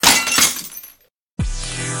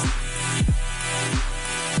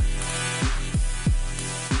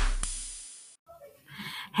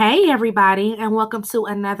Hey, everybody, and welcome to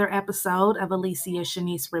another episode of Alicia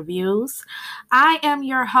Shanice Reviews. I am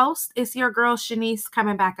your host. It's your girl Shanice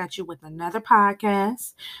coming back at you with another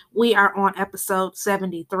podcast. We are on episode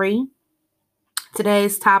 73.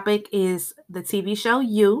 Today's topic is the TV show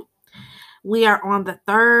You. We are on the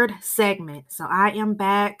third segment, so I am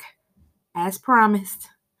back as promised,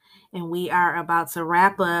 and we are about to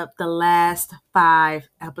wrap up the last 5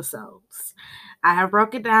 episodes. I have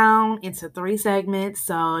broke it down into 3 segments,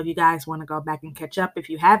 so if you guys want to go back and catch up if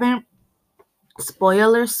you haven't,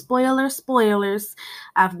 spoilers.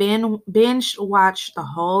 I've been binge watched the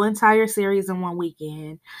whole entire series in one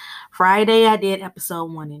weekend. Friday I did episode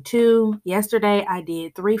 1 and 2. Yesterday I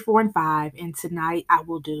did 3, 4, and 5, and tonight I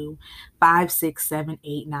will do 5, 6, 7,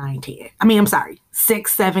 8, 9, 10. I'm sorry,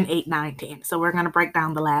 6, 7, 8, 9, 10. So we're gonna break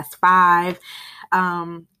down the last 5.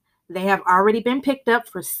 They have already been picked up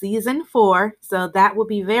for season 4, so that will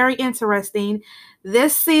be very interesting.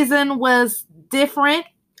 This season was different.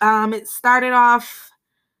 It started off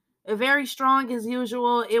very strong as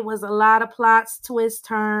usual. It was a lot of plots, twists,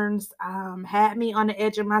 turns, had me on the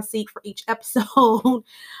edge of my seat for each episode.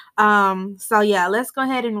 So yeah, let's go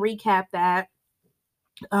ahead and recap that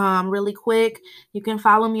really quick. You can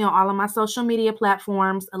follow me on all of my social media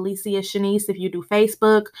platforms, Alicia Shanice, if you do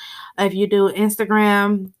Facebook. If you do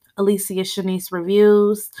Instagram, Alicia Shanice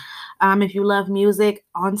Reviews. If you love music,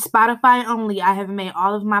 on Spotify only, I have made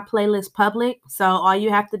all of my playlists public. So all you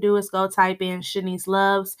have to do is go type in Shanice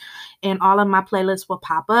Loves, and all of my playlists will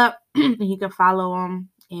pop up. And you can follow them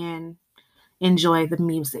and enjoy the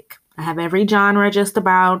music. I have every genre just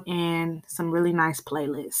about and some really nice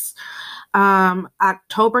playlists.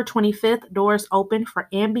 October 25th, doors open for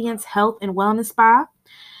Ambience Health and Wellness Spa.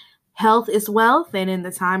 Health is wealth, and in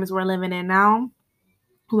the times we're living in now,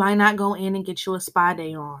 why not go in and get you a spa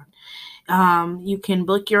day on? You can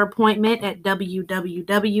book your appointment at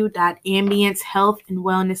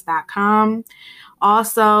www.ambiencehealthandwellness.com.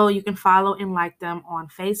 Also, you can follow and like them on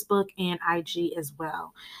Facebook and IG as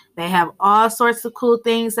well. They have all sorts of cool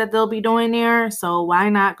things that they'll be doing there, so why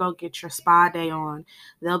not go get your spa day on?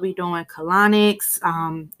 They'll be doing colonics,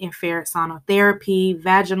 infrared sonotherapy,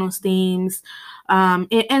 vaginal steams,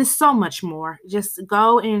 and so much more. Just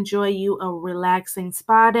go and enjoy you a relaxing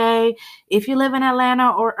spa day. If you live in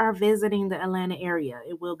Atlanta or are visiting the Atlanta area,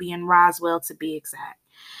 it will be in Roswell to be exact.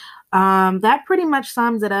 That pretty much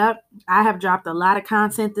sums it up. I have dropped a lot of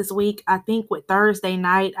content this week. I think with Thursday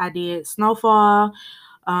night, I did Snowfall.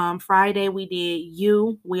 Friday, we did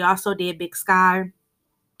You. We also did Big Sky.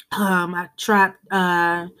 I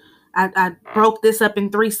broke this up in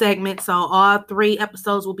 3 segments, so all 3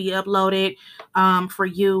 episodes will be uploaded for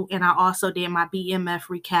You. And I also did my BMF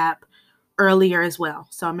recap earlier as well.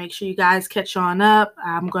 So make sure you guys catch on up.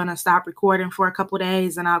 I'm going to stop recording for a couple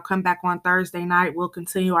days and I'll come back on Thursday night. We'll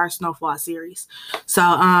continue our Snowfall series. So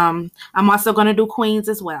I'm also going to do Queens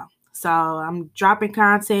as well. So I'm dropping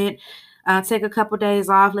content, take a couple days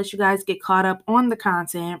off, let you guys get caught up on the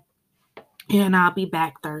content, and I'll be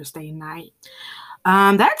back Thursday night.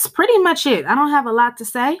 That's pretty much it. I don't have a lot to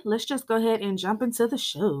say. Let's just go ahead and jump into the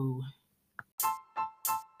show.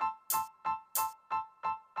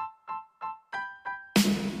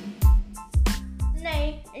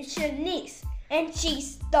 Name is Shanice, and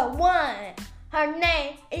she's the one. Her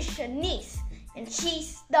name is Shanice, and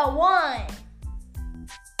she's the one.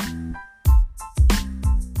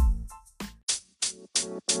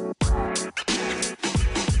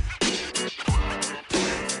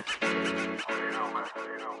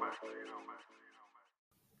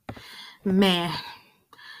 Man,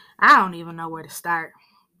 I don't even know where to start.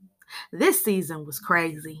 This season was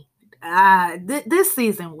crazy. This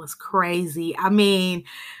season was crazy. I mean,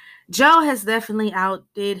 Joe has definitely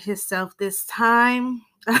outdid himself this time.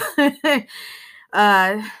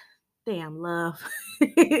 Damn love.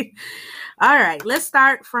 All right, let's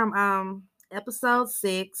start from episode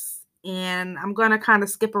 6, and I'm gonna kind of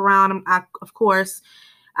skip around. Of course,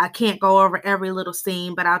 I can't go over every little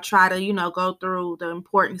scene, but I'll try to, go through the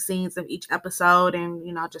important scenes of each episode and,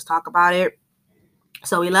 just talk about it.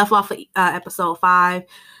 So we left off at episode 5,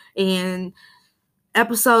 and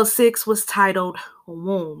episode 6 was titled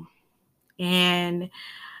Womb. And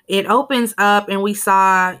it opens up and we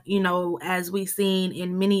saw, as we've seen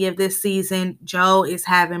in many of this season, Joe is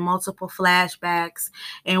having multiple flashbacks,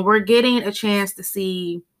 and we're getting a chance to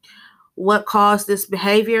see what caused this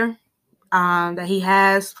behavior that he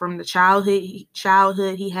has from the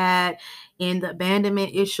childhood he had, and the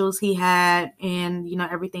abandonment issues he had, and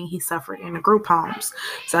everything he suffered in the group homes.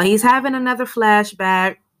 So he's having another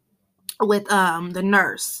flashback with the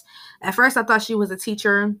nurse. At first I thought she was a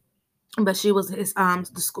teacher but she was his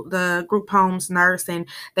the group home's nurse, and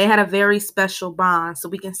they had a very special bond. So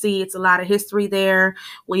we can see it's a lot of history there.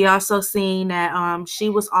 We also seen that she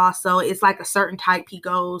was also, it's like a certain type he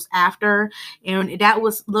goes after, and that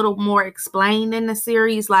was a little more explained in the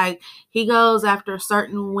series. Like, he goes after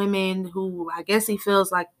certain women who I guess he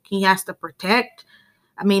feels like he has to protect.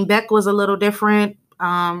 I mean, Beck was a little different.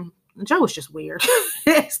 Joe was just weird.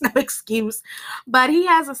 It's no excuse, but he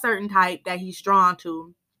has a certain type that he's drawn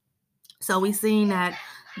to. So we seen that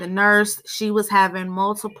the nurse, she was having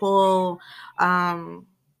multiple um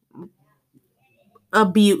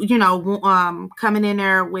abuse, coming in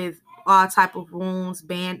there with all type of wounds,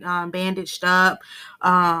 bandaged up,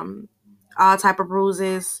 um all type of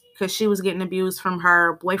bruises, because she was getting abused from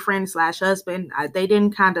her boyfriend slash husband. They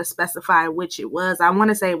didn't kind of specify which it was. I want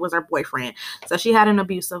to say it was her boyfriend. So she had an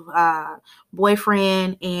abusive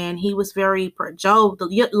boyfriend, and he was very Joe,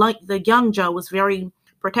 the young Joe, was very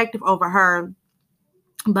protective over her.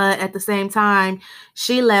 But at the same time,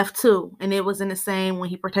 she left too, and it was in the same, when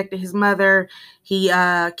he protected his mother, he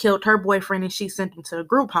killed her boyfriend, and she sent him to a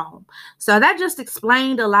group home. So that just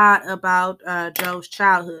explained a lot about Joe's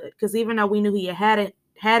childhood, because even though we knew he had it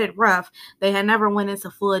rough, they had never went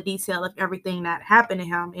into full detail of everything that happened to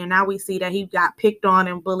him. And now we see that he got picked on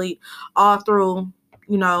and bullied all through,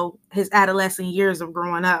 his adolescent years of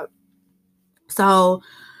growing up. So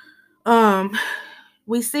um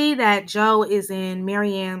we see that Joe is in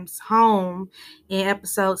Miriam's home in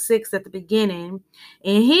episode 6 at the beginning,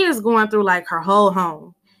 and he is going through like her whole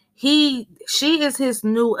home. She is his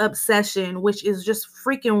new obsession, which is just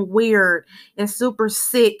freaking weird and super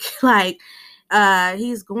sick. Like,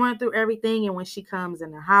 he's going through everything, and when she comes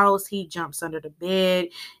in the house, he jumps under the bed.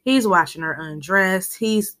 He's watching her undress.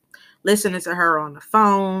 He's listening to her on the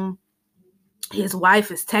phone. His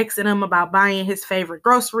wife is texting him about buying his favorite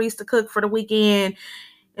groceries to cook for the weekend.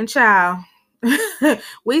 And child,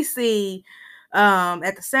 we see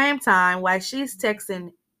at the same time, while she's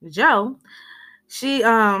texting Joe, she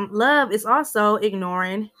Love is also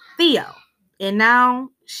ignoring Theo. And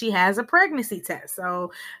now she has a pregnancy test.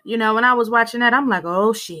 So, when I was watching that, I'm like,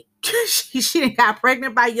 oh shit. she got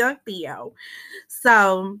pregnant by young Theo.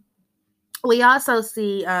 So we also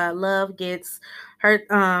see Love gets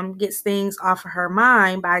things off of her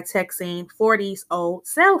mind by texting 40's old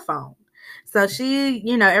cell phone. So she,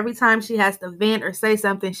 every time she has to vent or say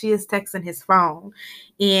something, she is texting his phone.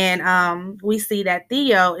 And we see that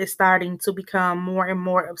Theo is starting to become more and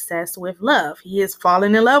more obsessed with Love. He is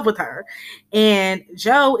falling in love with her. And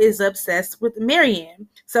Joe is obsessed with Marianne.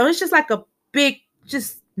 So it's just like a big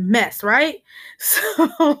just mess, right?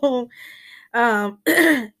 So um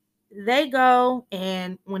they go,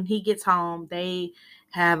 and when he gets home, they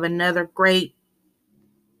have another great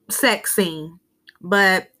sex scene.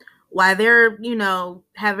 But while they're,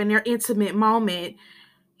 having their intimate moment,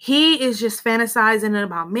 he is just fantasizing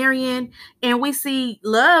about Marion. And we see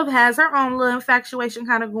Love has her own little infatuation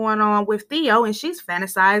kind of going on with Theo, and she's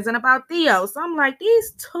fantasizing about Theo. So I'm like,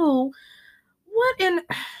 these two, what in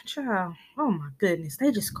child, oh my goodness,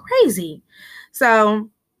 they just crazy. So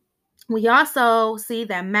we also see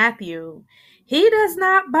that Matthew, he does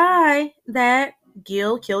not buy that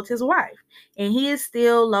Gil killed his wife, and he is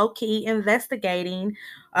still low-key investigating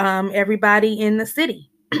everybody in the city.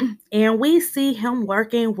 And we see him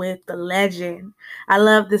working with the legend. I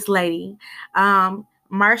love this lady,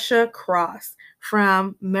 Marcia Cross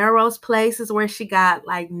from Melrose Place is where she got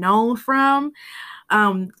like known from.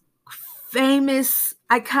 Um, Famous,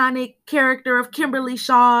 iconic character of Kimberly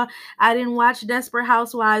Shaw. I didn't watch Desperate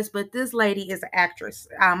Housewives, but this lady is an actress.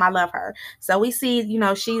 I love her. So we see,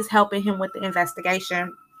 she's helping him with the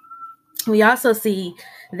investigation. We also see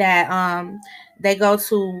that they go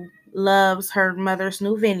to her mother's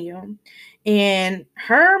new venue, and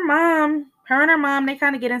her and her mom, they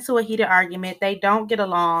kind of get into a heated argument. They don't get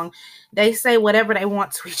along. They say whatever they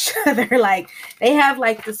want to each other. Like, they have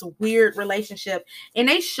like this weird relationship, and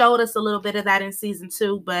they showed us a little bit of that in season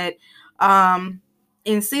 2. But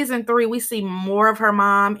in season 3, we see more of her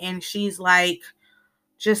mom, and she's like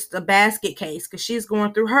just a basket case because she's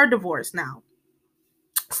going through her divorce now.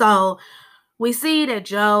 So we see that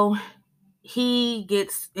Joe, he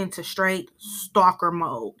gets into straight stalker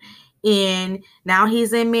mode. And now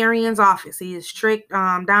he's in Marion's office. He has tricked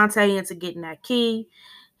Dante into getting that key.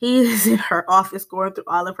 He is in her office going through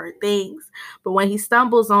all of her things. But when he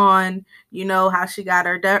stumbles on, how she got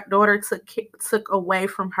her daughter took away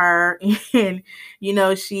from her, and,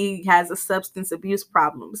 she has a substance abuse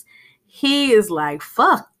problems, he is like,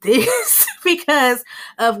 fuck this, because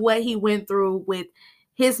of what he went through with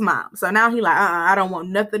his mom. So now he like, I don't want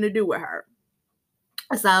nothing to do with her.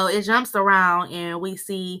 So it jumps around, and we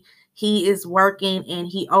see he is working and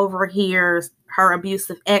he overhears her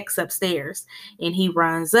abusive ex upstairs, and he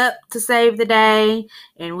runs up to save the day,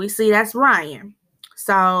 and we see that's Ryan.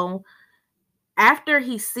 So after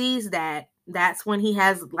he sees that, that's when he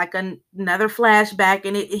has like another flashback,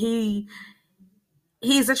 and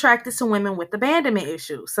he's attracted to women with abandonment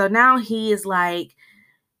issues. So now he is like,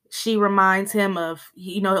 she reminds him of,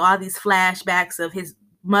 all these flashbacks of his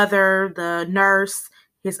mother, the nurse,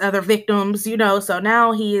 his other victims, so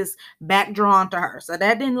now he is back drawn to her. So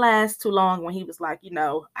that didn't last too long when he was like,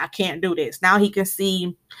 I can't do this. Now he can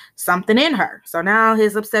see something in her. So now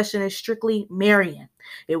his obsession is strictly Marion.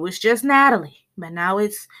 It was just Natalie, but now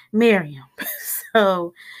it's Miriam.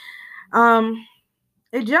 So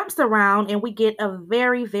it jumps around and we get a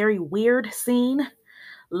very, very weird scene.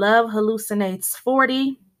 Love hallucinates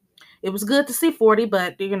 40. It was good to see 40,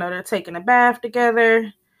 but they're taking a bath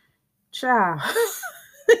together. Child.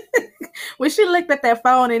 When she looked at that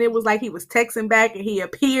phone and it was like he was texting back and he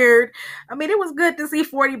appeared. I mean, it was good to see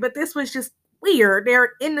 40, but this was just weird.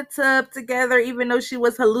 They're in the tub together, even though she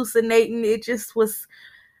was hallucinating.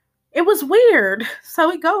 It was weird. So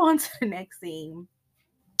we go on to the next scene.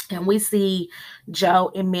 And we see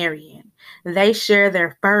Joe and Marion. They share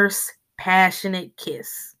their first passionate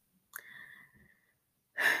kiss.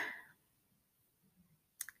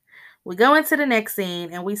 We go into the next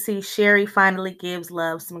scene and we see Sherry finally gives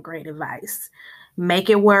Love some great advice. Make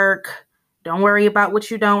it work. Don't worry about what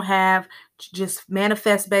you don't have. Just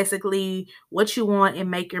manifest basically what you want and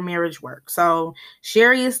make your marriage work. So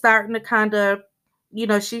Sherry is starting to kind of,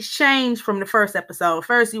 she's changed from the first episode.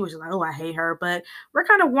 First, you was just like, oh, I hate her. But we're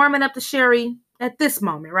kind of warming up to Sherry at this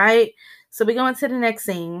moment, right? So we go into the next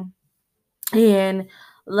scene. And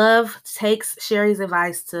Love takes Sherry's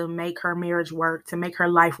advice to make her marriage work, to make her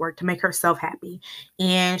life work, to make herself happy.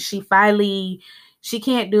 And she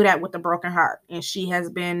can't do that with a broken heart. And she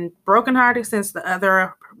has been brokenhearted since the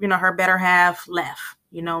other, her better half left.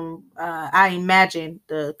 I imagine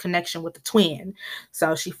the connection with the twin.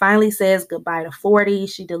 So she finally says goodbye to 40.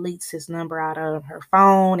 She deletes his number out of her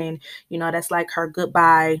phone. And, that's like her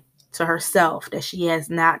goodbye to herself, that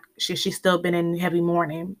she's still been in heavy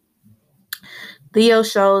mourning. Theo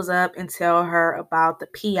shows up and tell her about the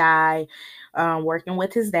PI working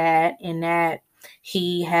with his dad, and that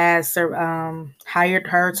he has hired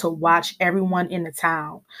her to watch everyone in the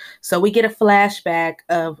town. So we get a flashback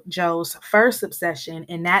of Joe's first obsession,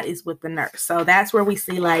 and that is with the nurse. So that's where we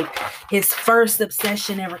see like his first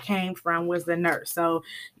obsession ever came from, was the nurse. So,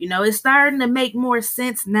 it's starting to make more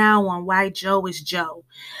sense now on why Joe is Joe.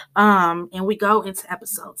 And we go into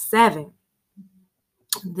episode 7.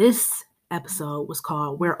 This episode was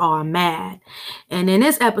called We're All Mad. And in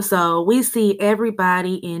this episode, we see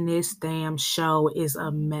everybody in this damn show is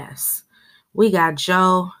a mess. We got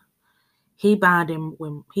Joe. He's bonding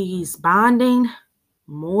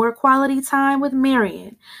more quality time with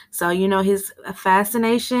Marion. So, his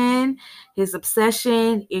fascination, his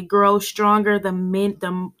obsession, it grows stronger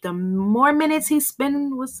the more minutes he's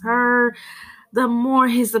spending with her, the more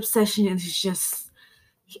his obsession is just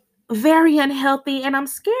very unhealthy, and I'm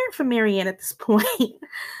scared for Marianne at this point.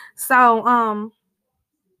 So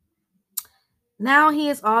now he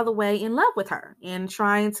is all the way in love with her and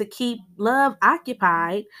trying to keep Love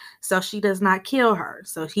occupied so she does not kill her.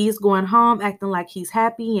 So he's going home acting like he's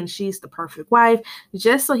happy and she's the perfect wife,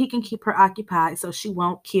 just so he can keep her occupied so she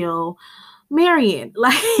won't kill Marianne.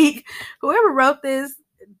 Like, whoever wrote this,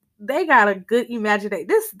 they got a good imagination.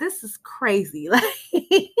 This is crazy. Like,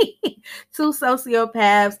 two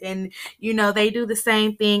sociopaths, and they do the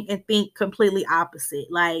same thing and think completely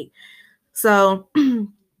opposite. Like, so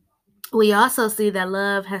we also see that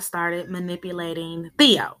Love has started manipulating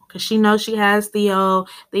Theo, because she knows she has Theo.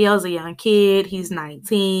 Theo's a young kid. He's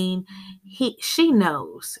 19. She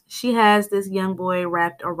knows she has this young boy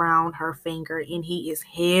wrapped around her finger, and he is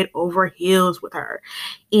head over heels with her.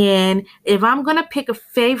 And if I'm going to pick a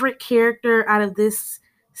favorite character out of this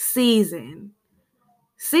season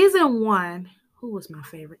 1, who was my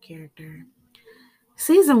favorite character?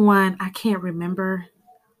 Season 1, I can't remember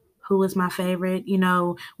who was my favorite.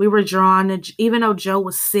 We were drawn to, even though Joe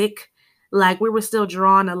was sick, like, we were still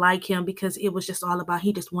drawn to like him, because it was just all about,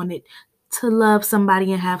 he just wanted to love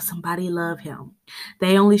somebody and have somebody love him.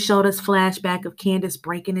 They only showed us flashback of Candace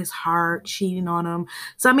breaking his heart, cheating on him.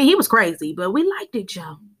 So, I mean, he was crazy, but we liked it,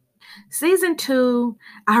 Joe. Season 2,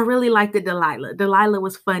 I really liked the Delilah. Delilah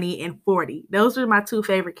was funny, and 40. Those were my 2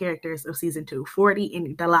 favorite characters of season 2, 40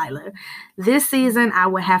 and Delilah. This season, I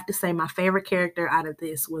would have to say my favorite character out of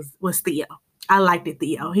this was Theo. I liked it,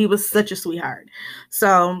 Theo. He was such a sweetheart.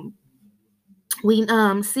 So we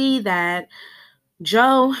see that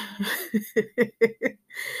Joe,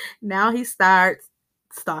 now he starts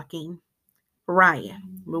stalking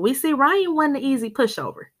Ryan. But we see Ryan wasn't an easy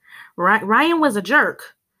pushover. Ryan was a jerk.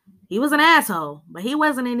 He was an asshole, but he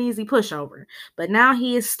wasn't an easy pushover. But now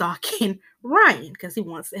he is stalking Ryan because he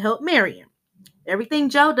wants to help Marion. Everything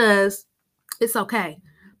Joe does, it's okay.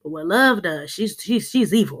 But what Love does,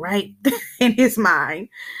 she's evil, right? In his mind.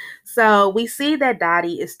 So we see that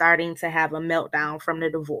Dottie is starting to have a meltdown from the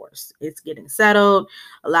divorce. It's getting settled.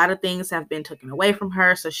 A lot of things have been taken away from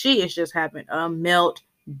her. So she is just having a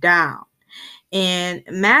meltdown. And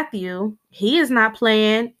Matthew, he is not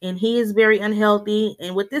playing and he is very unhealthy.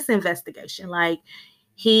 And with this investigation, like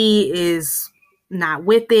he is not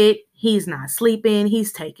with it. He's not sleeping.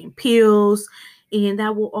 He's taking pills. And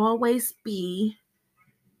that will always be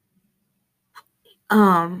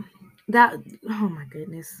that, oh my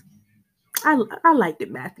goodness. I liked it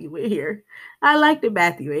Matthew in here. I liked it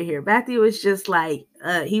Matthew in here. Matthew is just like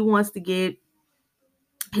he wants to get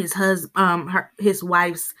his his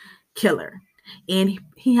wife's killer. And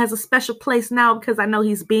he has a special place now because I know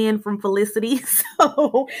he's banned from Felicity.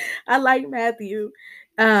 So I like Matthew.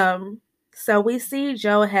 So we see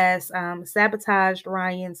Joe has sabotaged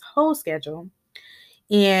Ryan's whole schedule.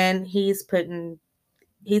 And he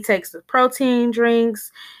takes the protein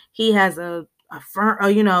drinks. He has a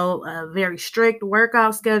very strict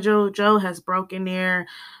workout schedule. Joe has broken there,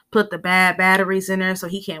 put the bad batteries in there so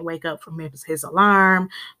he can't wake up from his alarm,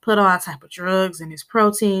 put all type of drugs in his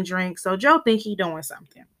protein drink. So Joe think he doing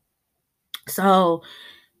something. So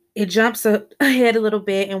it jumps ahead a little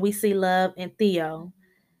bit and we see Love and Theo.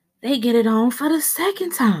 They get it on for the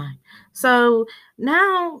second time. So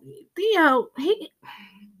now Theo,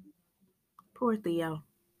 poor Theo.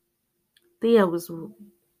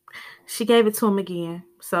 She gave it to him again.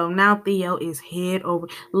 So now Theo is head over.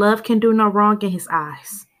 Love can do no wrong in his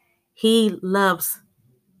eyes. He loves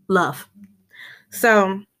Love.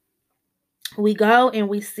 So we go and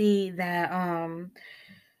we see that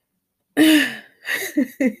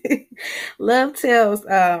Love tells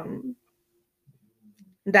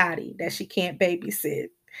Dottie that she can't babysit.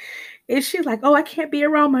 And she's like, oh, I can't be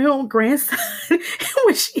around my own grandson. And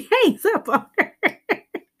when she hangs up on her,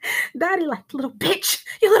 Dottie like, little bitch,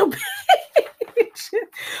 you little bitch.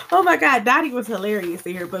 Oh my God, Dottie was hilarious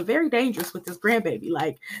here, but very dangerous with this grandbaby.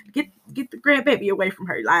 Like, get the grandbaby away from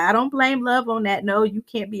her. Like, I don't blame Love on that. No, you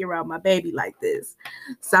can't be around my baby like this.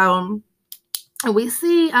 So we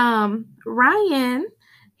see Ryan.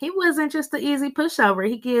 He wasn't just an easy pushover.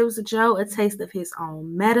 He gives Joe a taste of his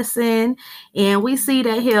own medicine. And we see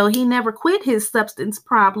that he never quit his substance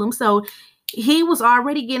problem. So he was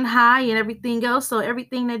already getting high and everything else. So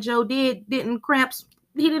everything that Joe did didn't cramp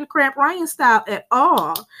Ryan's style at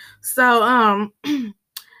all. So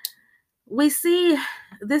we see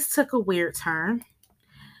this took a weird turn.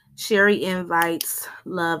 Sherry invites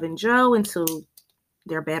Love and Joe into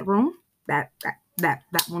their bedroom. That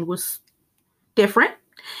one was different.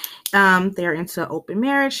 They're into open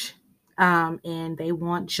marriage. And they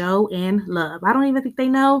want Joe and Love. I don't even think they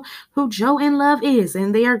know who Joe and Love is,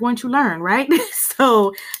 and they are going to learn, right?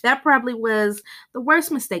 So that probably was the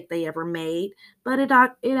worst mistake they ever made, but it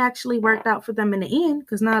actually worked out for them in the end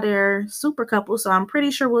because now they're super couple. So I'm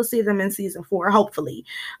pretty sure we'll see them in season 4, hopefully,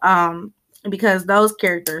 because those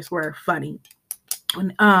characters were funny.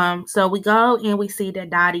 So we go and we see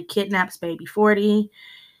that Dottie kidnaps baby 40.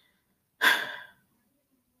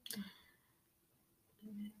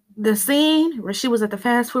 The scene where she was at the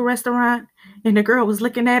fast food restaurant and the girl was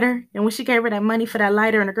looking at her, and when she gave her that money for that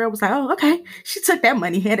lighter and the girl was like, oh, okay, she took that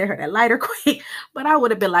money, handed her that lighter quick. But I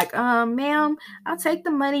would have been like, ma'am, I'll take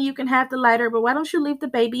the money, you can have the lighter, but why don't you leave the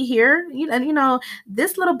baby here?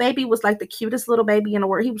 This little baby was like the cutest little baby in the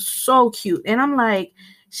world. He was so cute. And I'm like,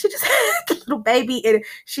 she just had the little baby and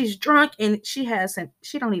she's drunk and she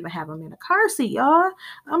don't even have him in a car seat, y'all.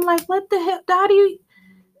 I'm like, what the hell, Dottie?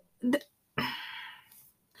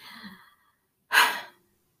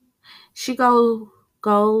 She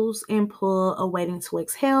goes and pull a waiting to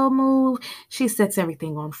exhale move. She sets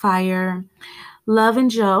everything on fire. Love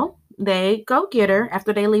and Joe, they go get her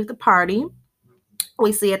after they leave the party.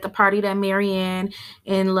 We see at the party that Marianne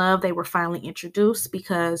and Love, they were finally introduced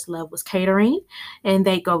because Love was catering. And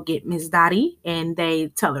they go get Miss Dottie and they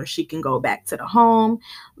tell her she can go back to the home.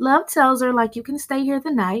 Love tells her, like, you can stay here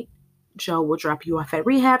the night. Joe will drop you off at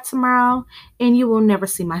rehab tomorrow and you will never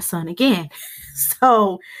see my son again.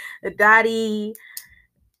 So Dottie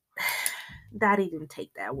didn't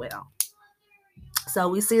take that well. So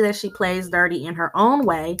we see that she plays dirty in her own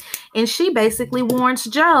way. And she basically warns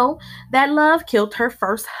Joe that Love killed her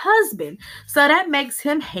first husband. So that makes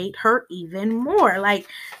him hate her even more. Like,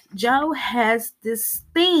 Joe has this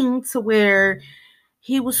thing to where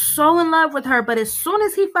he was so in love with her, but as soon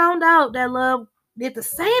as he found out that Love did the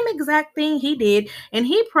same exact thing he did, and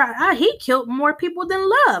he killed more people than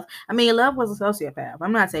Love. I mean, Love was a sociopath.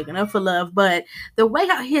 I'm not taking up for Love, but the way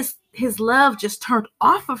how his love just turned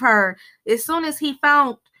off of her as soon as he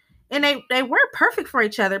found, and they were perfect for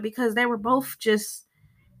each other because they were both just,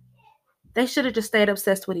 they should have just stayed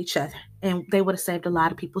obsessed with each other, and they would have saved a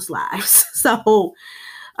lot of people's lives. So,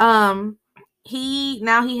 he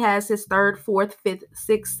has his third, fourth, fifth,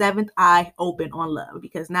 sixth, seventh eye open on Love,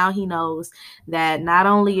 because now he knows that not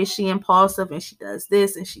only is she impulsive and she does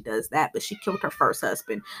this and she does that, but she killed her first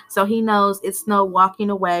husband. So he knows it's no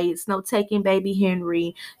walking away, it's no taking baby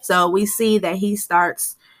Henry. So we see that he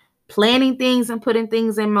starts planning things and putting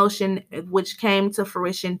things in motion, which came to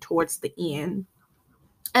fruition towards the end.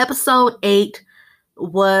 Episode 8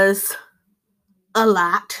 was a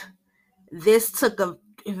lot. This took a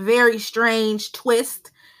very strange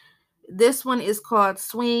twist. This one is called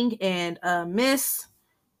Swing and Miss.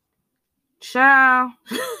 Child.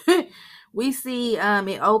 We see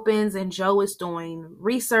it opens and Joe is doing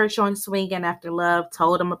research on swinging after Love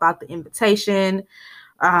told him about the invitation.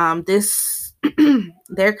 They're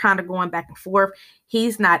kind of going back and forth.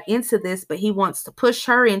 He's not into this, but he wants to push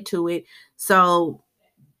her into it so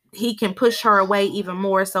he can push her away even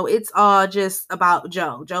more. So it's all just about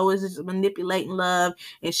Joe. Joe is just manipulating Love,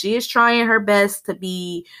 and she is trying her best to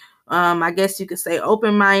be, I guess you could say,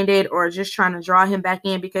 open-minded, or just trying to draw him back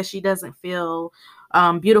in, because she doesn't feel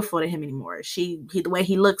beautiful to him anymore. The way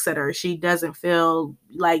he looks at her, she doesn't feel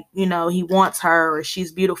like, he wants her, or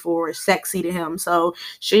she's beautiful or sexy to him. So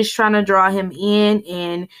she's trying to draw him in,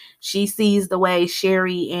 and she sees the way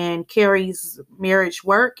Sherry and Carrie's marriage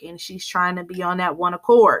work, and she's trying to be on that one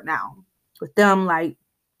accord now with them. Like,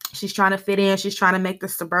 she's trying to fit in, she's trying to make the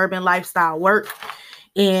suburban lifestyle work.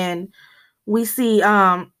 And we see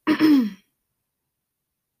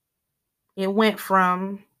it went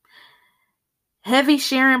from heavy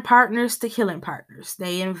sharing partners to killing partners.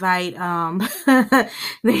 They invite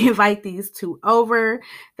they invite these two over.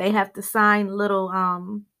 They have to sign little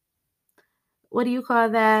what do you call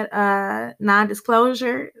that?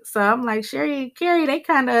 Non-disclosure. So I'm like, Sherry and Carrie, they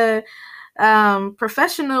kind of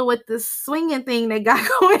professional with the swinging thing they got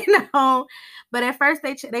going on. But at first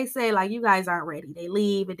they say, like, you guys aren't ready. They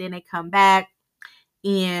leave, and then they come back,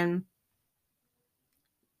 and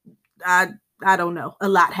I don't know, a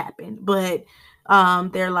lot happened. But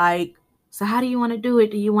they're like, so how do you want to do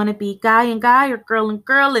it? Do you want to be guy and guy, or girl and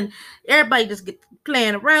girl? And everybody just get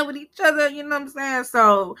playing around with each other, you know what I'm saying?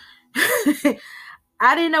 So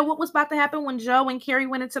I didn't know what was about to happen when Joe and Carrie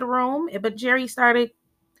went into the room, but Jerry started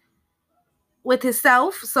with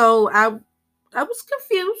himself, so I was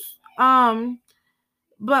confused.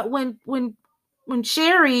 But when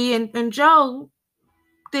Sherry and Joe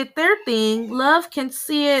did their thing, Love can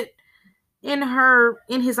see it in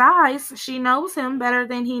his eyes. She knows him better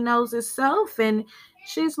than he knows himself, and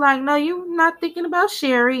she's like, no, you're not thinking about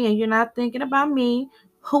Sherry, and you're not thinking about me.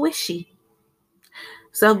 Who is she?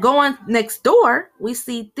 So going next door, we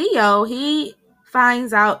see Theo. He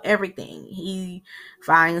finds out everything. He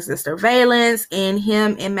finds the surveillance, and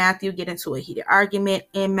him and Matthew get into a heated argument,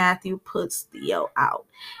 and Matthew puts Theo out.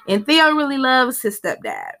 And Theo really loves his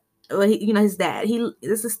stepdad. Well, his dad. He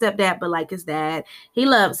is a stepdad, but like his dad, he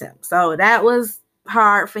loves him. So that was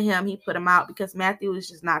hard for him. He put him out because Matthew is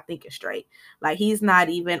just not thinking straight. Like, he's not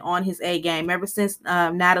even on his A game. Ever since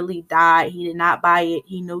Natalie died, he did not buy it.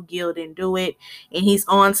 He knew Gil didn't do it, and he's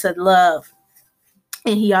on to Love.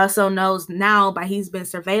 And he also knows now, by he's been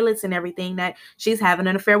surveillance and everything, that she's having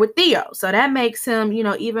an affair with Theo. So that makes him,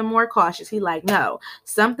 even more cautious. He like, no,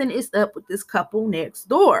 something is up with this couple next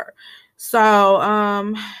door.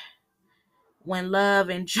 So when Love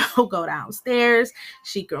and Joe go downstairs,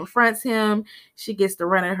 she confronts him. She gets to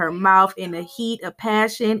run in her mouth in the heat of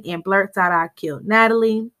passion and blurts out, I killed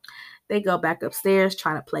Natalie. They go back upstairs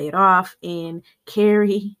trying to play it off, and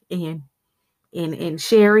Carrie and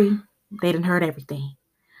Sherry, they done heard everything.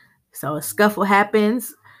 So a scuffle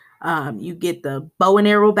happens. You get the bow and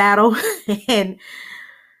arrow battle, and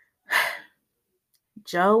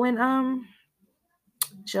Joe and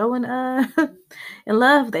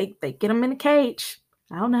Love, they get him in a cage.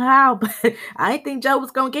 I don't know how, but I didn't think Joe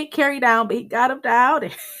was gonna get carried down, but he got him down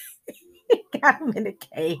and got him in a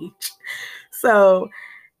cage. So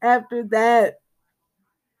after that,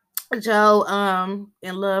 Joe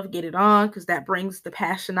and Love get it on, because that brings the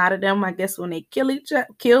passion out of them, I guess, when they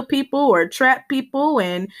kill people or trap people.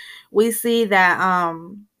 And we see that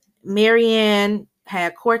Marianne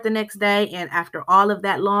had court the next day, and after all of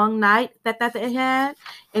that long night that they had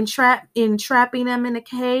in trapping them in a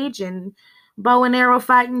cage and bow and arrow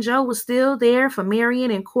fighting, Joe was still there for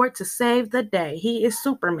Marion in court to save the day. He is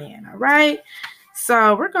Superman, all right?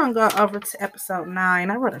 So we're going to go over to episode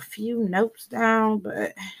 9. I wrote a few notes down,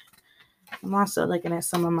 but I'm also looking at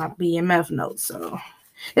some of my BMF notes. So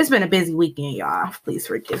it's been a busy weekend, y'all. Please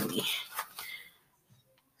forgive me.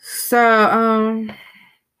 So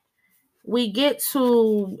we get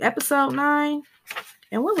to episode 9.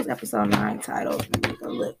 And what was episode 9 titled? Let me go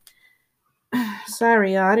look.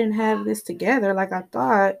 Sorry, y'all. I didn't have this together like I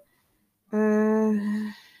thought.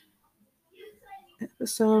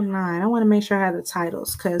 Episode 9. I want to make sure I have the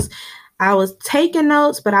titles because I was taking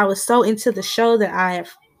notes, but I was so into the show that I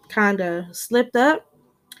have kind of slipped up.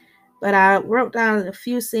 But I wrote down a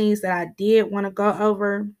few scenes that I did want to go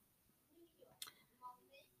over.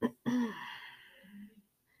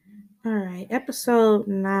 All right. Episode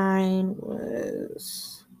 9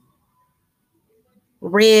 was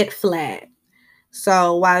Red Flag.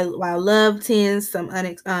 So while Love tends some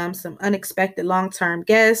unexpected long-term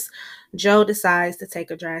guests, Joe decides to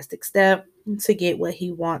take a drastic step to get what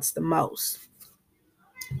he wants the most.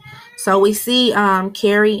 So we see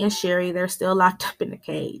Carrie and Sherry, they're still locked up in the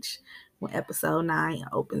cage when episode 9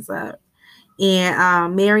 opens up.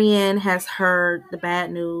 And Marion has heard the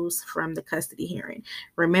bad news from the custody hearing.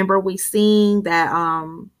 Remember, we seen that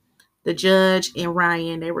the judge and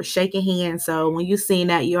Ryan, they were shaking hands. So when you seen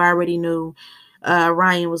that, you already knew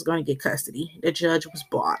Ryan was going to get custody. The judge was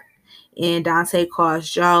bought. And Dante calls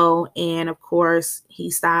Joe. And of course,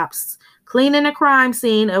 he stops cleaning a crime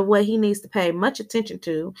scene of what he needs to pay much attention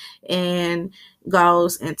to and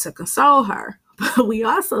goes in to console her. But we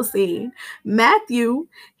also see Matthew,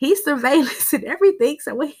 he's surveillance and everything.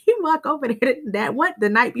 So when he walked over there the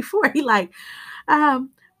night before, he like,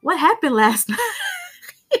 what happened last night?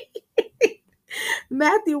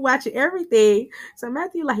 Matthew watching everything. So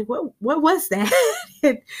Matthew like, what was that?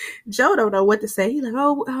 And Joe don't know what to say. He's like,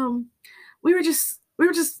 we were just,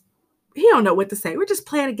 he don't know what to say. We're just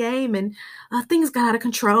playing a game and things got out of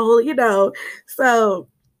control, So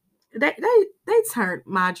they turned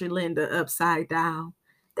Marjorie Linda upside down.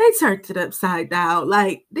 They turned it upside down.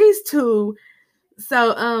 Like these two.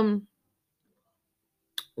 So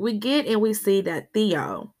we get and we see that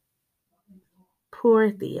Theo,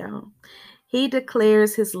 poor Theo, he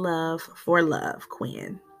declares his love for Love,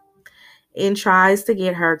 Quinn, and tries to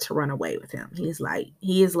get her to run away with him. He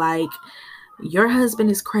is like, your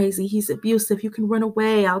husband is crazy. He's abusive. You can run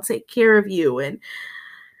away. I'll take care of you. And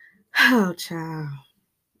oh, child.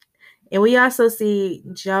 And we also see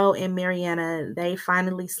Joe and Mariana, they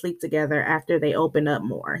finally sleep together after they open up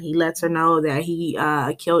more. He lets her know that he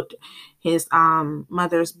killed his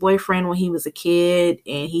mother's boyfriend when he was a kid,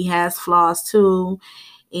 and he has flaws too.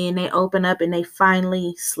 And they open up and they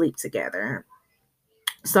finally sleep together.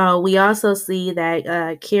 So we also see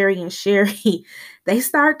that Carrie and Sherry, they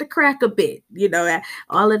start to crack a bit,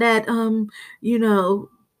 all of that,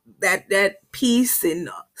 that peace and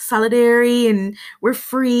solidarity and we're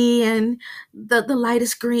free and the light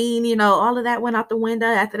is green, all of that went out the window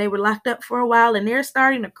after they were locked up for a while, and they're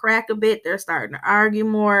starting to crack a bit. They're starting to argue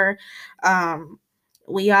more.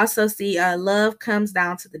 We also see Love comes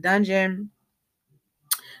down to the dungeon.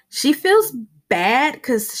 She feels bad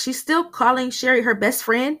because she's still calling Sherry her best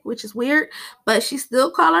friend, which is weird, but she's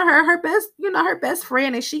still calling her her best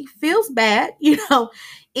friend, and she feels bad,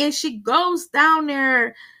 and she goes down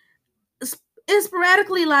there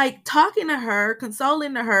sporadically, like talking to her,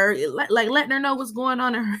 consoling to her, like letting her know what's going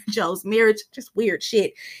on in her Joe's marriage, just weird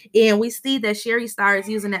shit. And we see that Sherry starts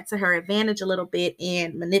using that to her advantage a little bit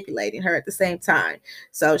and manipulating her at the same time.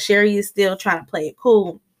 So Sherry is still trying to play it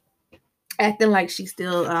cool, acting like she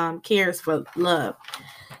still cares for Love.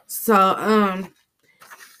 So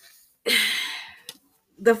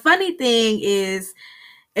the funny thing is,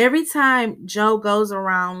 every time Joe goes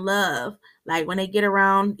around Love, like when they get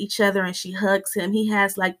around each other and she hugs him, he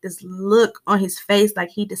has like this look on his face like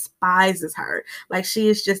he despises her, like she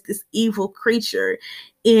is just this evil creature.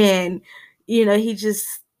 And he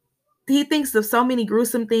thinks of so many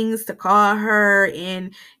gruesome things to call her,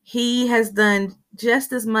 and he has done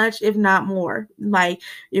just as much, if not more. Like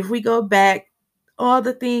if we go back, all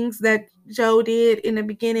the things that Joe did in the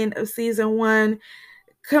beginning of season 1,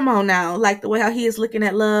 come on now, like the way how he is looking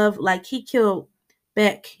at Love, like he killed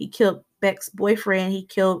Beck, he killed Beck's boyfriend, he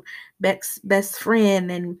killed Beck's best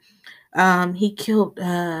friend, and he killed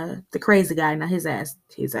the crazy guy. Now his ass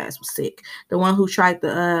was sick. The one who tried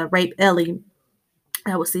to rape Ellie.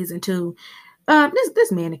 That was season 2.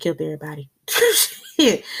 This man had killed everybody.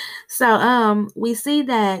 So we see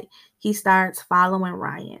that he starts following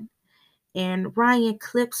Ryan. And Ryan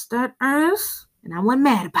clips that ass. And I wasn't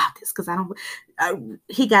mad about this because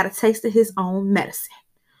he got a taste of his own medicine.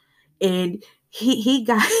 And he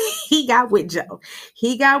got he got with Joe.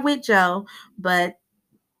 He got with Joe, but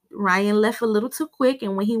Ryan left a little too quick.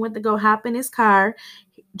 And when he went to go hop in his car,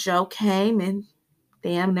 Joe came and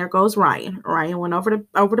damn, there goes Ryan. Ryan went over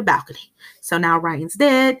the balcony. So now Ryan's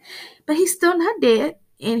dead, but he's still not dead.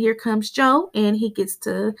 And here comes Joe, and he gets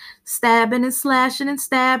to stabbing and slashing and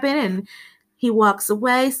stabbing, and he walks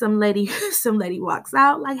away. Some lady walks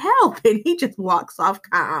out like help, and he just walks off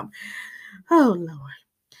calm. Oh Lord.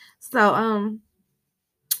 So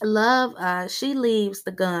Love, she leaves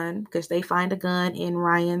the gun because they find a gun in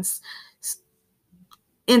Ryan's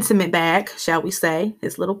intimate bag, shall we say,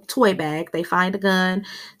 his little toy bag. They find a gun.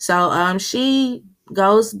 So she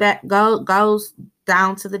goes down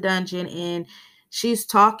to the dungeon, and she's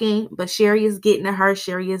talking, but Sherry is getting to her.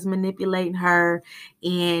 Sherry is manipulating her.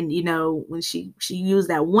 And, when she used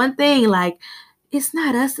that one thing, like, it's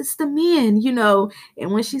not us, it's the men,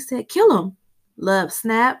 And when she said, kill him, Love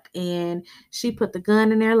snapped, and she put the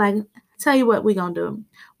gun in there like, tell you what we gonna do.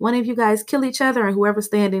 One of you guys kill each other, and whoever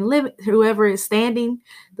is standing,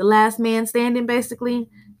 the last man standing, basically,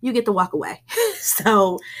 you get to walk away.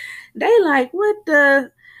 So they like, what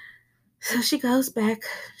the... So she goes back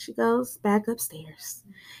upstairs,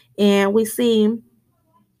 and we see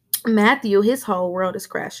Matthew, his whole world is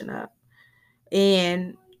crashing up.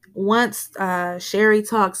 And once Sherry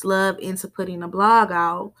talks Love into putting a blog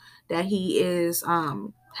out that he is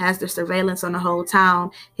has the surveillance on the whole town,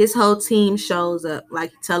 his whole team shows up,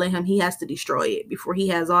 like telling him he has to destroy it before he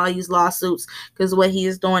has all these lawsuits, because what he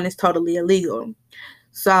is doing is totally illegal.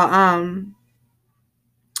 So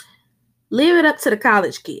leave it up to the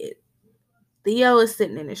college kid. Theo is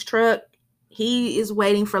sitting in his truck. He is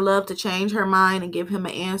waiting for Love to change her mind and give him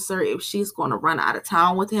an answer if she's going to run out of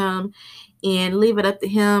town with him, and leave it up to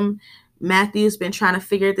him. Matthew's been trying to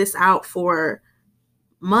figure this out for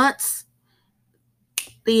months.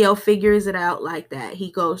 Theo figures it out like that.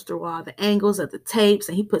 He goes through all the angles of the tapes,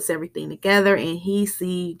 and he puts everything together, and he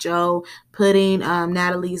sees Joe putting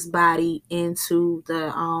Natalie's body into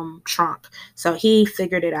the trunk. So he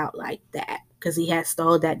figured it out like that, because he had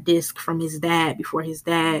stole that disc from his dad before his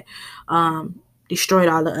dad destroyed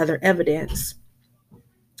all the other evidence.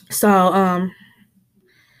 So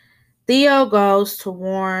Theo goes to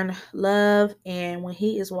warn Love, and when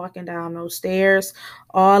he is walking down those stairs,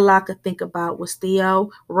 all I could think about was, Theo,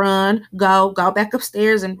 run, go back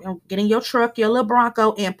upstairs and get in your truck, your little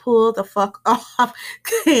Bronco, and pull the fuck off.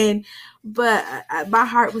 But my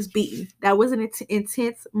heart was beating. That was an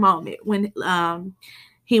intense moment when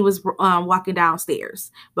he was walking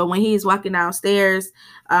downstairs. But when he's walking downstairs,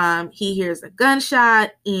 he hears a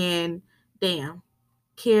gunshot, and damn,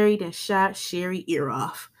 carried and shot Sherry ear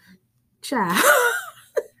off. Child.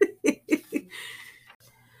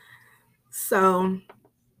 So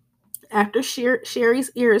after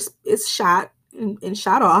Sherry's ear is shot and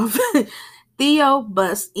shot off, Theo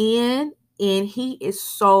busts in, and he is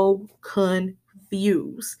so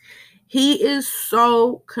confused. He is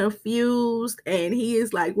so confused, and he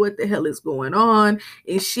is like, what the hell is going on?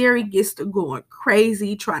 And Sherry gets to going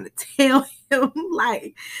crazy, trying to tell him,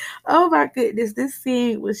 like, oh my goodness, this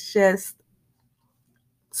scene was just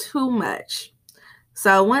too much.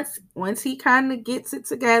 So once he kind of gets it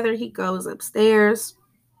together, he goes upstairs,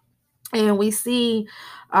 and we see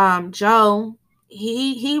Joe.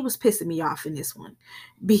 He was pissing me off in this one,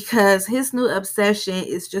 because his new obsession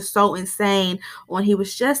is just so insane. When he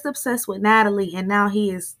was just obsessed with Natalie, and now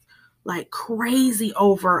he is like crazy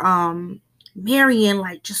over Marion,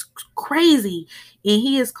 like just crazy, and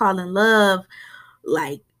he is calling Love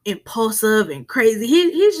like impulsive and crazy.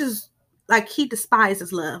 He's just like, he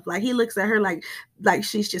despises Love. Like, he looks at her like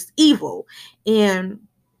she's just evil. And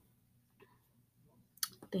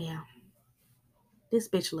damn, this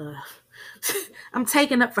bitch Love. I'm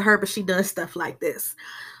taking up for her, but she does stuff like this.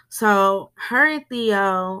 So her and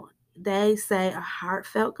Theo, they say a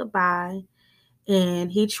heartfelt goodbye,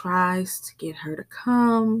 and he tries to get her to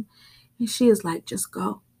come, and she is like, just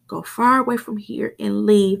go far away from here and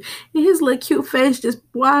leave. And his little cute face just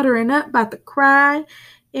watering up, about to cry.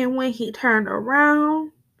 And when he turned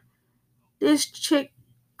around, this chick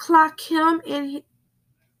clocked him, and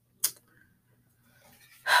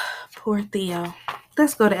poor Theo.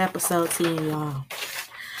 Let's go to episode 10, y'all.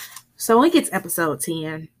 So when we get to episode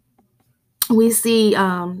 10, we see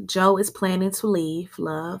Joe is planning to leave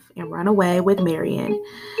Love and run away with Marion.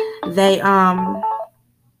 They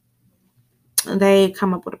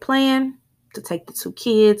come up with a plan to take the two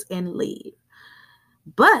kids and leave.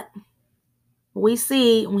 But we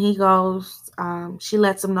see when he goes, she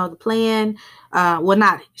lets him know the plan. Well,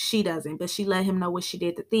 not she doesn't, but she let him know what she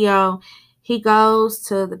did to Theo. He goes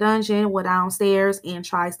to the dungeon, downstairs, and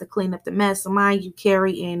tries to clean up the mess. So mind you,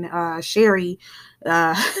 Carrie and Sherry,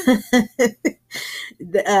 uh,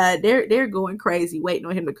 they're going crazy, waiting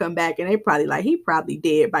on him to come back, and they probably like he probably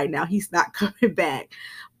dead by now. He's not coming back.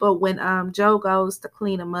 But when Joe goes to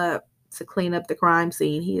clean him up, to clean up the crime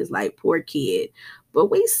scene, he is like, poor kid. But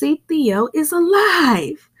we see Theo is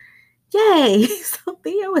alive. Yay! So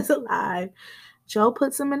Theo is alive. Joe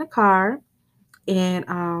puts him in a car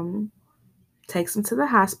and takes him to the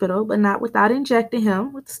hospital, but not without injecting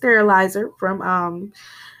him with sterilizer from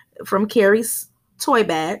Carrie's toy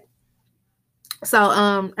bag.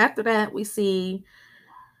 So after that, we see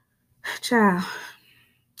child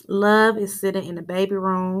Love is sitting in the baby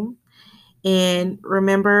room. And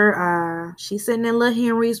remember, she's sitting in little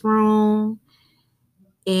Henry's room,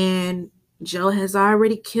 and Joe has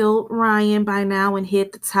already killed Ryan by now and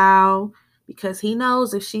hid the towel because he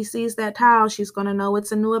knows if she sees that towel, she's gonna know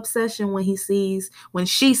it's a new obsession when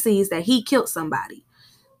she sees that he killed somebody.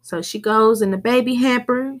 So she goes in the baby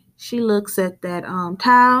hamper. She looks at that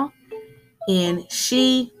towel, and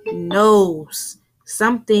she knows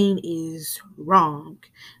something is wrong.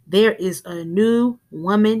 There is a new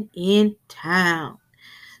woman in town.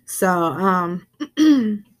 So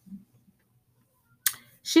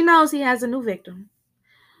she knows he has a new victim.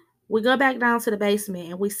 We go back down to the basement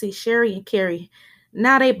and we see Sherry and Carrie.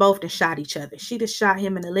 Now they both done shot each other. She just shot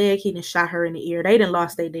him in the leg. He done shot her in the ear. They done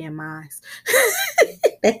lost their damn minds.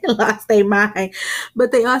 They done lost their mind.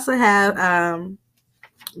 But they also have a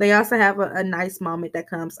nice moment that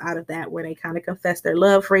comes out of that where they kind of confess their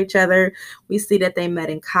love for each other. We see that they met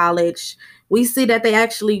in college. We see that they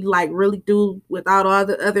actually like really do, without all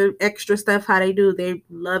the other extra stuff, how they do. They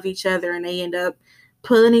love each other and they end up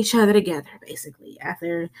pulling each other together basically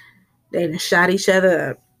after they done shot each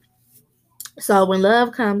other up. So when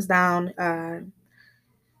Love comes down,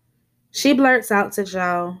 she blurts out to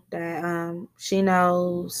Joe that she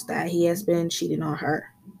knows that he has been cheating on her.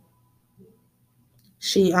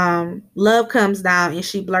 She Love comes down and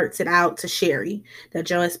she blurts it out to Sherry that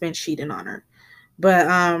Joe has been cheating on her. But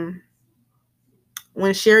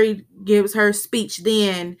when Sherry gives her speech,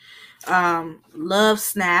 then Love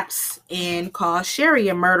snaps and calls Sherry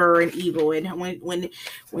a murderer and evil. And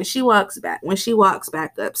when she walks back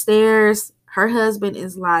upstairs, her husband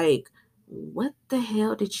is like, what the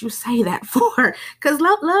hell did you say that for? Because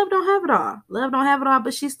love don't have it all. Love don't have it all,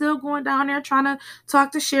 but she's still going down there trying to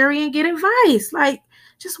talk to Sherry and get advice. Like,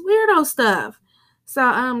 just weirdo stuff.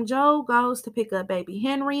 So Joe goes to pick up baby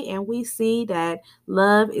Henry, and we see that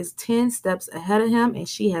Love is 10 steps ahead of him, and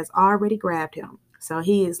she has already grabbed him. So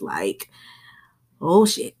he is like, oh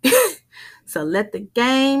shit. So let the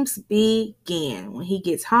games begin. When he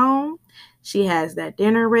gets home, she has that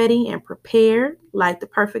dinner ready and prepared like the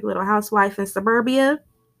perfect little housewife in suburbia.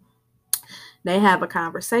 They have a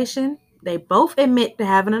conversation. They both admit to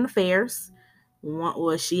having an affairs.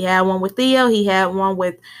 She had one with Theo. He had one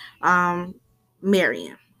with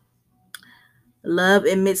Marion. Love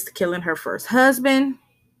admits to killing her first husband.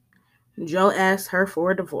 Joe asks her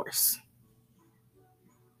for a divorce.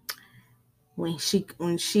 When she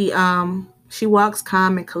walks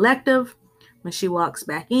calm and collective. When she walks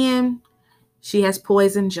back in, she has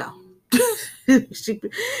poisoned Joe. she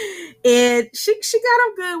got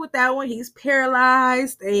him good with that one. He's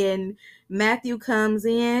paralyzed, and Matthew comes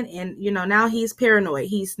in, and now he's paranoid.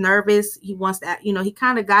 He's nervous. He wants that. He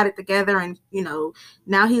kind of got it together, and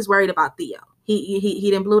now he's worried about Theo.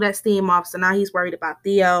 He didn't blew that steam off, so now he's worried about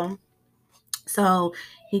Theo. So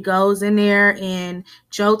he goes in there, and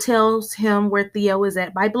Joe tells him where Theo is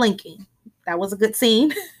at by blinking. That was a good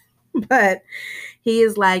scene. But he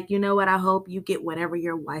is like, you know what? I hope you get whatever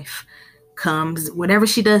your wife whatever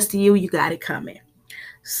she does to you, you got it coming.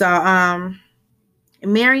 So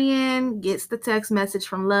Marianne gets the text message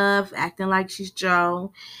from Love acting like she's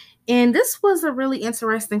Joe. And this was a really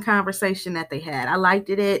interesting conversation that they had. I liked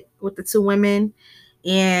it with the two women.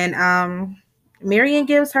 And Marianne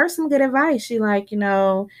gives her some good advice. She like,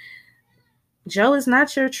 Joe is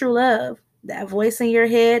not your true love. That voice in your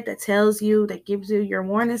head that tells you, that gives you your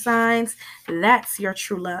warning signs, that's your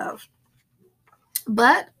true love.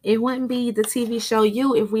 But it wouldn't be the TV show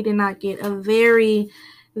You if we did not get a very,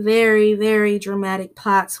 very, very dramatic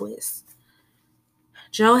plot twist.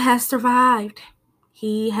 Joe has survived.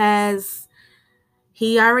 He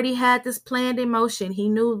already had this planned in motion. He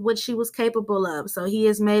knew what she was capable of. So he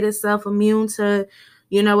has made himself immune to,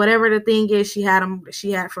 whatever the thing is she had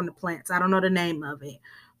from the plants. I don't know the name of it.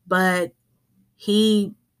 But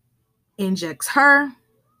he injects her.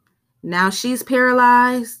 Now she's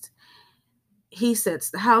paralyzed. He sets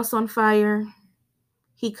the house on fire.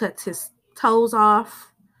 He cuts his toes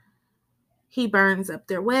off. He burns up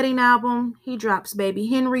their wedding album. He drops baby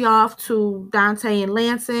Henry off to Dante and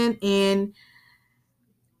Lanson, and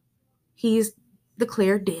he's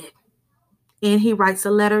declared dead. And he writes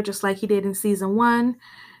a letter just like he did in season 1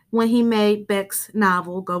 when he made Beck's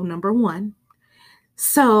novel go #1.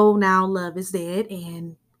 So now Love is dead,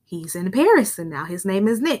 and he's in Paris, and now his name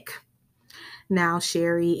is Nick. Now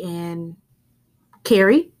Sherry and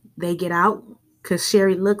Carrie, they get out because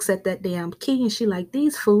Sherry looks at that damn key and she like,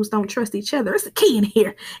 these fools don't trust each other. There's a key in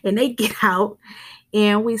here. And they get out,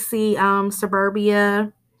 and we see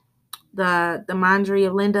Suburbia, the Mondry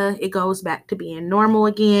of Linda. It goes back to being normal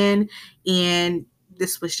again. And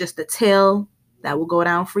this was just a tale that will go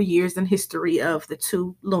down for years in history of the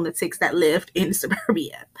 2 lunatics that lived in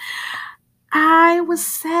Suburbia. I was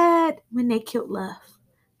sad when they killed Love.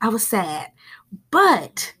 I was sad.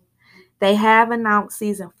 But they have announced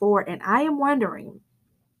season 4, and I am wondering,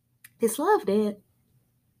 is Love dead?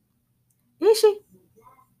 Is she?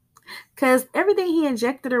 Because everything he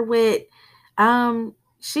injected her with,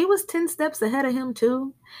 she was 10 steps ahead of him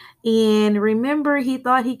too. And remember, he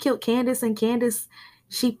thought he killed Candace, and Candace,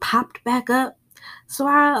 she popped back up. So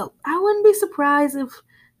I wouldn't be surprised if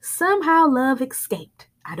somehow Love escaped.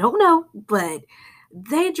 I don't know, but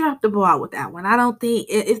they dropped the ball with that one. I don't think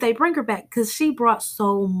if they bring her back, because she brought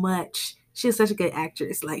so much. She's such a good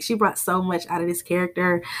actress. Like, she brought so much out of this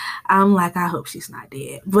character. I'm like, I hope she's not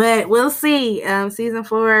dead. But we'll see. Season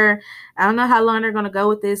 4, I don't know how long they're going to go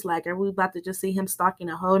with this. Like, are we about to just see him stalking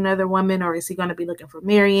a whole nother woman, or is he going to be looking for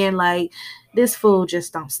Marion? Like, this fool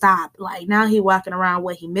just don't stop. Like, now he walking around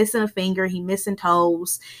he missing a finger, he missing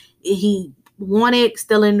toes. He wanted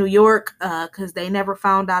still in New York because they never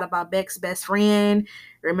found out about Beck's best friend.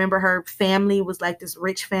 Remember, her family was like this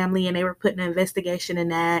rich family, and they were putting an investigation in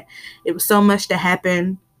that. It was so much that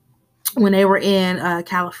happened when they were in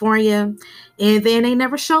California, and then they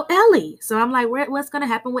never showed Ellie. So I'm like, what's going to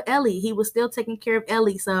happen with Ellie? He was still taking care of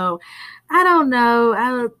Ellie. So I don't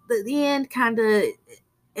know. The end kind of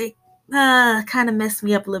messed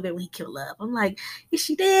me up a little bit when he killed Love. I'm like, is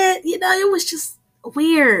she dead? You know, it was just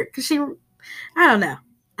weird because I don't know.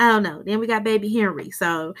 Then we got baby Henry.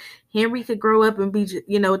 So Henry could grow up and be,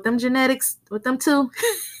 with them genetics, with them too.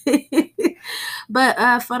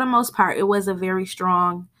 But for the most part, it was a very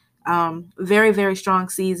strong, very, very strong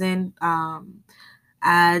season. I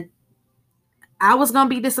was going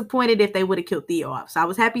to be disappointed if they would have killed Theo off. So I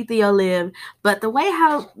was happy Theo lived. But the way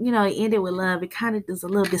how, it ended with Love, it kind of was a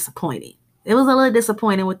little disappointing. It was a little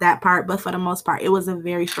disappointing with that part. But for the most part, it was a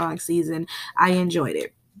very strong season. I enjoyed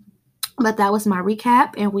it. But that was my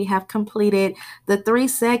recap, and we have completed the 3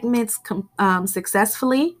 segments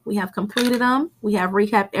successfully. We have completed them. We have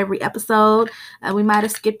recapped every episode. We might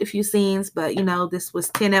have skipped a few scenes, but, this was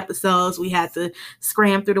 10 episodes. We had to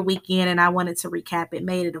scram through the weekend, and I wanted to recap it.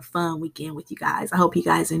 Made it a fun weekend with you guys. I hope you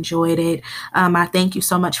guys enjoyed it. I thank you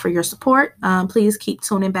so much for your support. Please keep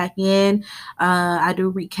tuning back in. I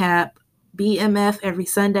do recap BMF every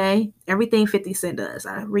Sunday. Everything 50 Cent does,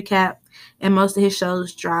 I recap, and most of his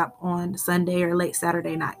shows drop on Sunday or late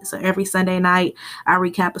Saturday night. So every Sunday night, I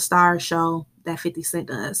recap a star show that 50 Cent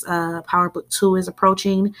does. Power Book 2 is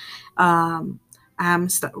approaching. I'm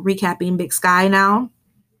recapping Big Sky now.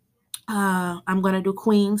 I'm going to do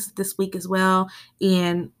Queens this week as well.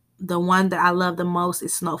 And the one that I love the most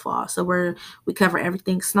is Snowfall. So we cover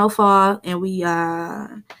everything Snowfall, and we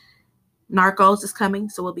Narcos is coming,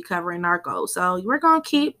 so we'll be covering Narcos. So we're going to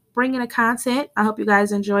keep bringing the content. I hope you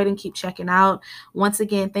guys enjoyed and keep checking out. Once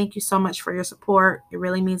again, thank you so much for your support. It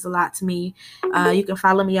really means a lot to me. You can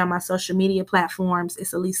follow me on my social media platforms.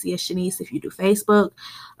 It's Alicia Shanice if you do Facebook.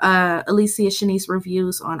 Alicia Shanice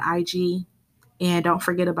Reviews on IG. And don't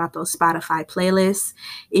forget about those Spotify playlists.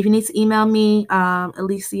 If you need to email me,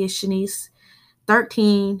 Alicia Shanice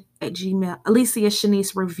 13 at Gmail. Alicia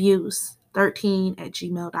Shanice Reviews 13 at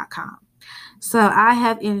gmail.com. So I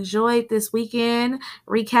have enjoyed this weekend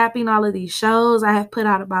recapping all of these shows. I have put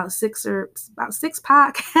out about six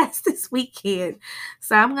podcasts this weekend.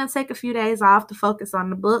 So I'm going to take a few days off to focus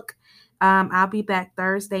on the book. I'll be back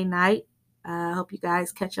Thursday night. I hope you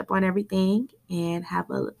guys catch up on everything and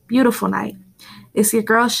have a beautiful night. It's your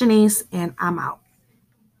girl Shanice, and I'm out.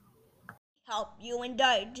 Hope you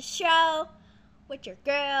enjoyed the show with your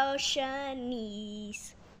girl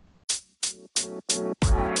Shanice.